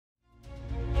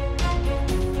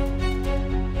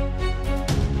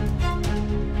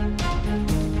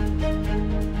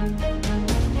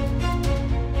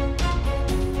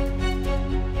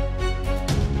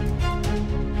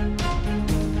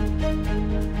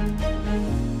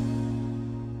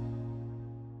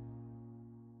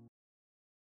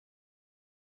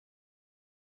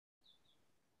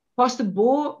Pastor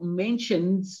Bo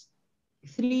mentions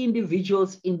three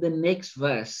individuals in the next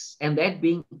verse, and that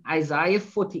being Isaiah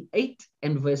 48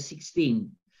 and verse 16,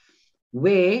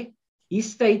 where he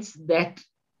states that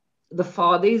the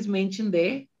Father is mentioned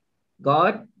there,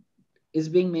 God is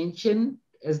being mentioned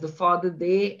as the Father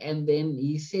there, and then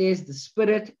he says the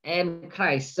Spirit and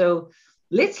Christ. So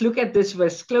let's look at this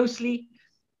verse closely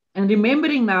and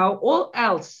remembering now all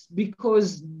else,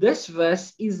 because this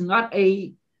verse is not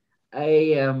a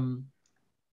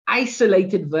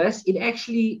isolated verse. It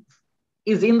actually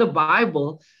is in the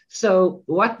Bible. So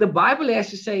what the Bible has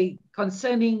to say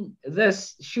concerning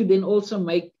this should then also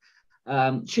make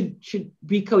should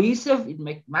be cohesive.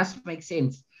 Must make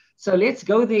sense. So let's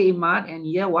go there, Imad, and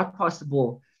hear what Pastor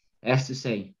Bo has to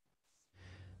say.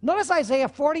 Notice Isaiah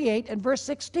 48 and verse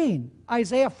 16.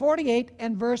 Isaiah 48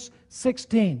 and verse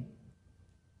 16.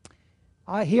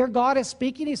 Here God is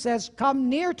speaking. He says, "Come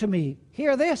near to me.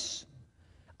 Hear this.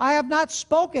 I have not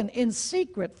spoken in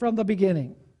secret from the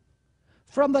beginning.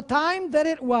 From the time that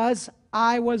it was,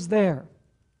 I was there."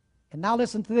 And now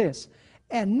listen to this.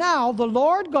 "And now the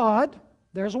Lord God,"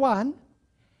 there's one,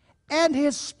 "and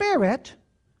His Spirit,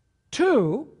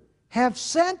 two, have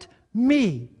sent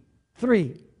me," three.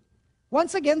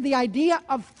 Once again, the idea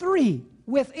of three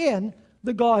within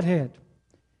the Godhead.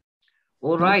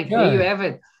 All right, there you have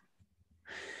it.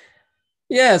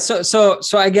 Yeah,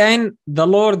 so again, the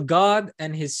Lord God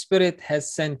and His Spirit has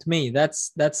sent me.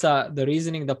 That's the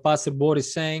reasoning that Pastor Bo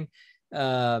is saying.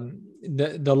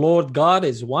 The Lord God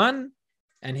is one,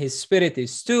 and His Spirit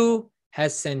is two,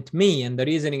 has sent me. And the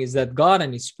reasoning is that God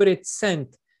and His Spirit sent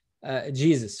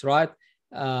Jesus, right?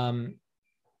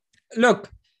 Look,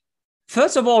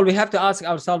 first of all, we have to ask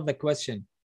ourselves the question: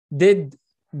 did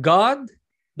God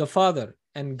the Father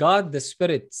and God the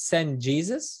Spirit send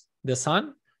Jesus, the Son?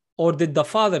 Or did the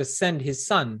Father send His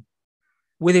Son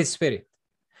with His Spirit?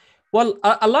 Well,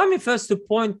 allow me first to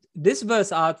point this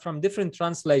verse out from different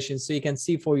translations so you can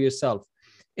see for yourself.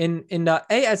 In the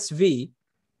ASV,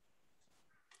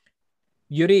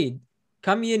 you read,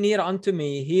 "Come ye near unto me,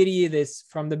 hear ye this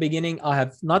from the beginning. I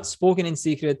have not spoken in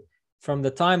secret from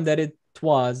the time that it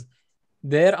was.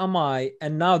 There am I,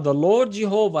 and now the Lord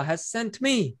Jehovah has sent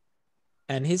me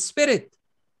and His Spirit."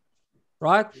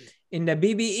 Right? In the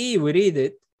BBE, we read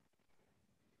it,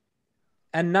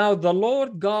 "And now the Lord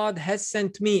God has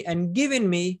sent me and given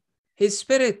me His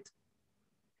Spirit."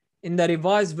 In the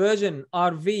Revised Version,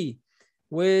 RV,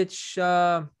 which,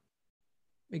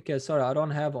 okay, sorry, I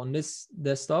don't have on this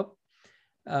desktop.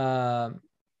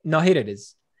 No, here it is,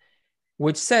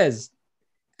 which says,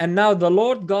 "And now the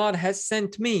Lord God has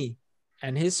sent me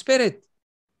and His Spirit."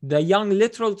 The Young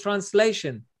Literal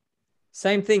Translation,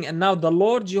 same thing. "And now the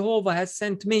Lord Jehovah has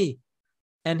sent me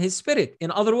and His Spirit." In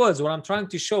other words, what I'm trying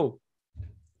to show,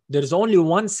 there's only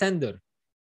one sender,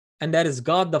 and that is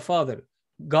God the Father.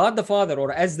 God the Father, or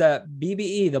as the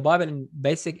BBE, the Bible in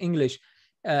Basic English,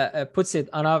 puts it,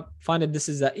 and I find that this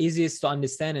is the easiest to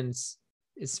understand, and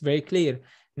it's very clear.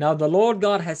 "Now the Lord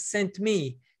God has sent me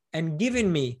and given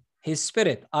me His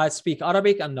Spirit." I speak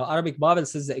Arabic, and the Arabic Bible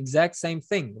says the exact same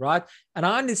thing, right? And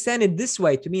I understand it this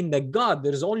way to mean that God,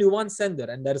 there's only one sender,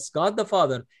 and that is God the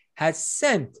Father, has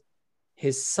sent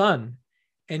His Son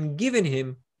and given Him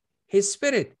His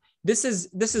Spirit. This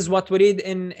is what we read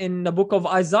in the book of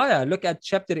Isaiah. Look at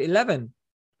chapter 11.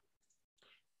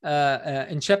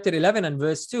 In chapter 11 and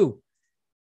verse 2.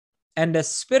 "And the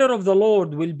Spirit of the Lord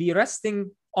will be resting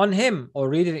on him," or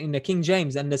read it in the King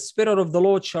James, "and the Spirit of the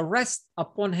Lord shall rest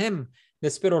upon him,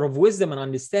 the Spirit of wisdom and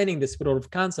understanding, the Spirit of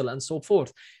counsel," and so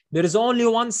forth. There is only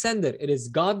one sender. It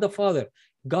is God the Father.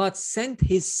 God sent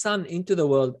His Son into the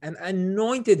world and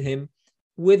anointed Him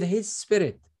with His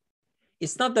Spirit.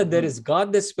 It's not that there is God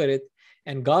the Spirit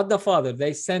and God the Father.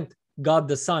 They sent God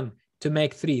the Son to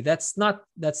make three. That's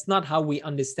not how we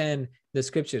understand the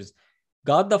scriptures.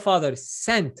 God the Father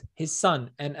sent His Son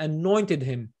and anointed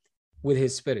Him with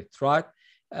His Spirit, right?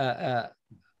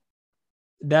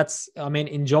 That's, I mean,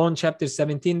 in John chapter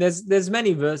 17, there's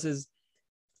many verses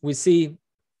we see,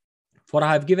 "For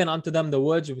I have given unto them the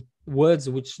words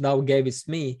which thou gavest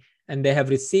me, and they have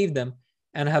received them,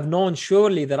 and have known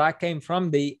surely that I came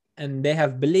from thee, and they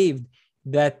have believed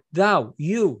that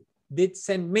you did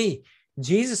send me."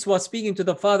 Jesus was speaking to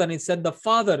the Father, and He said, "The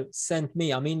Father sent me."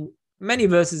 I mean, many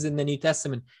verses in the New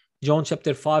Testament, John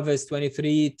chapter 5, verse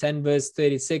 23, 10, verse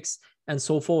 36, and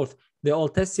so forth. They all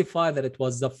testify that it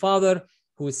was the Father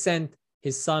who sent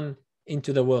His Son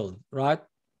into the world, right?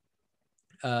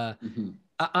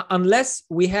 Unless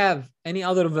we have any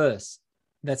other verse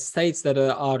that states that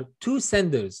there are two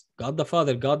senders, God the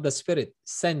Father, God the Spirit,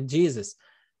 sent Jesus,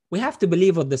 we have to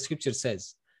believe what the scripture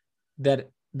says, that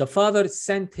the Father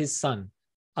sent his Son.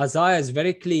 Isaiah is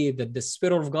very clear that the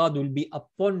Spirit of God will be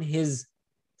upon his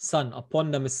Son,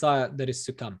 upon the Messiah that is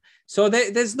to come. So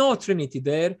there's no Trinity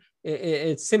there.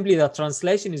 It's simply the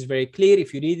translation is very clear.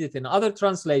 If you read it in other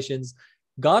translations,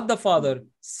 God the Father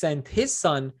sent his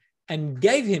Son and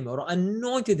gave him or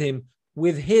anointed him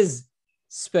with his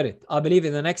Spirit. I believe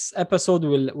in the next episode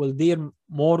we'll deal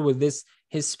more with this,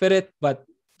 his Spirit, but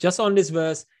just on this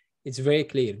verse, it's very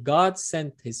clear. God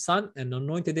sent his Son and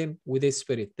anointed him with his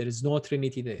Spirit. There is no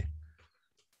Trinity there.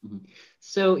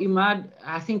 So, Imad,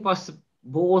 I think Pastor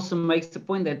Bo also makes the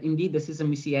point that indeed this is a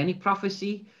messianic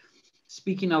prophecy,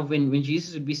 speaking of when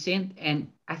Jesus would be sent. And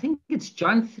I think it's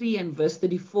John 3 and verse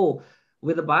 34,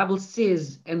 where the Bible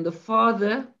says, and the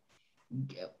Father,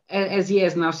 as he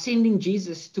is now sending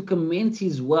Jesus to commence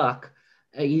his work,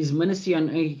 his ministry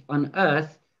on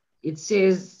earth, it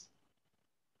says,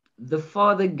 the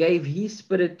Father gave his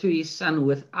Spirit to his Son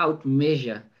without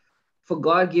measure. For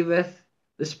God giveth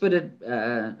the Spirit,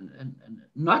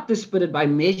 not the Spirit by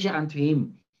measure unto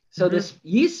him. So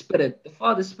his Spirit, the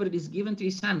Father's Spirit, is given to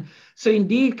his Son. So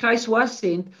indeed, Christ was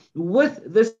sent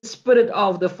with the Spirit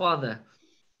of the Father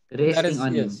resting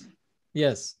on him.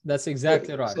 Yes, that's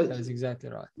exactly right. That is exactly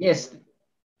right. Yes.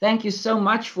 Thank you so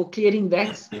much for clearing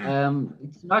that.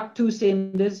 It's not two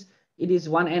senders, it is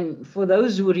one. And for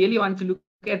those who really want to look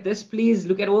at this, please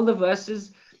look at all the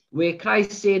verses where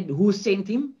Christ said who sent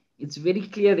him. It's very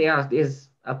clear there's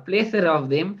a plethora of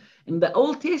them. In the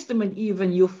Old Testament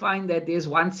even, you find that there's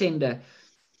one sender.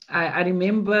 I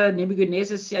remember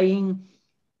Nebuchadnezzar saying,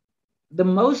 the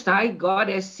Most High God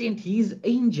has sent his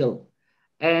angel.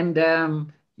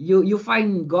 And you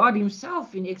find God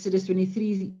himself in Exodus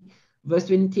 23, verse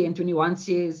 20 and 21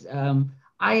 says,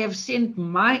 I have sent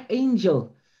my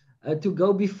angel to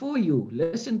go before you.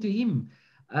 Listen to him.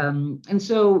 And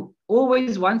so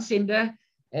always one sender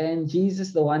and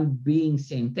Jesus the one being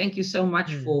sent. Thank you so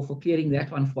much for clearing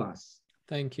that one for us.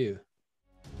 Thank you.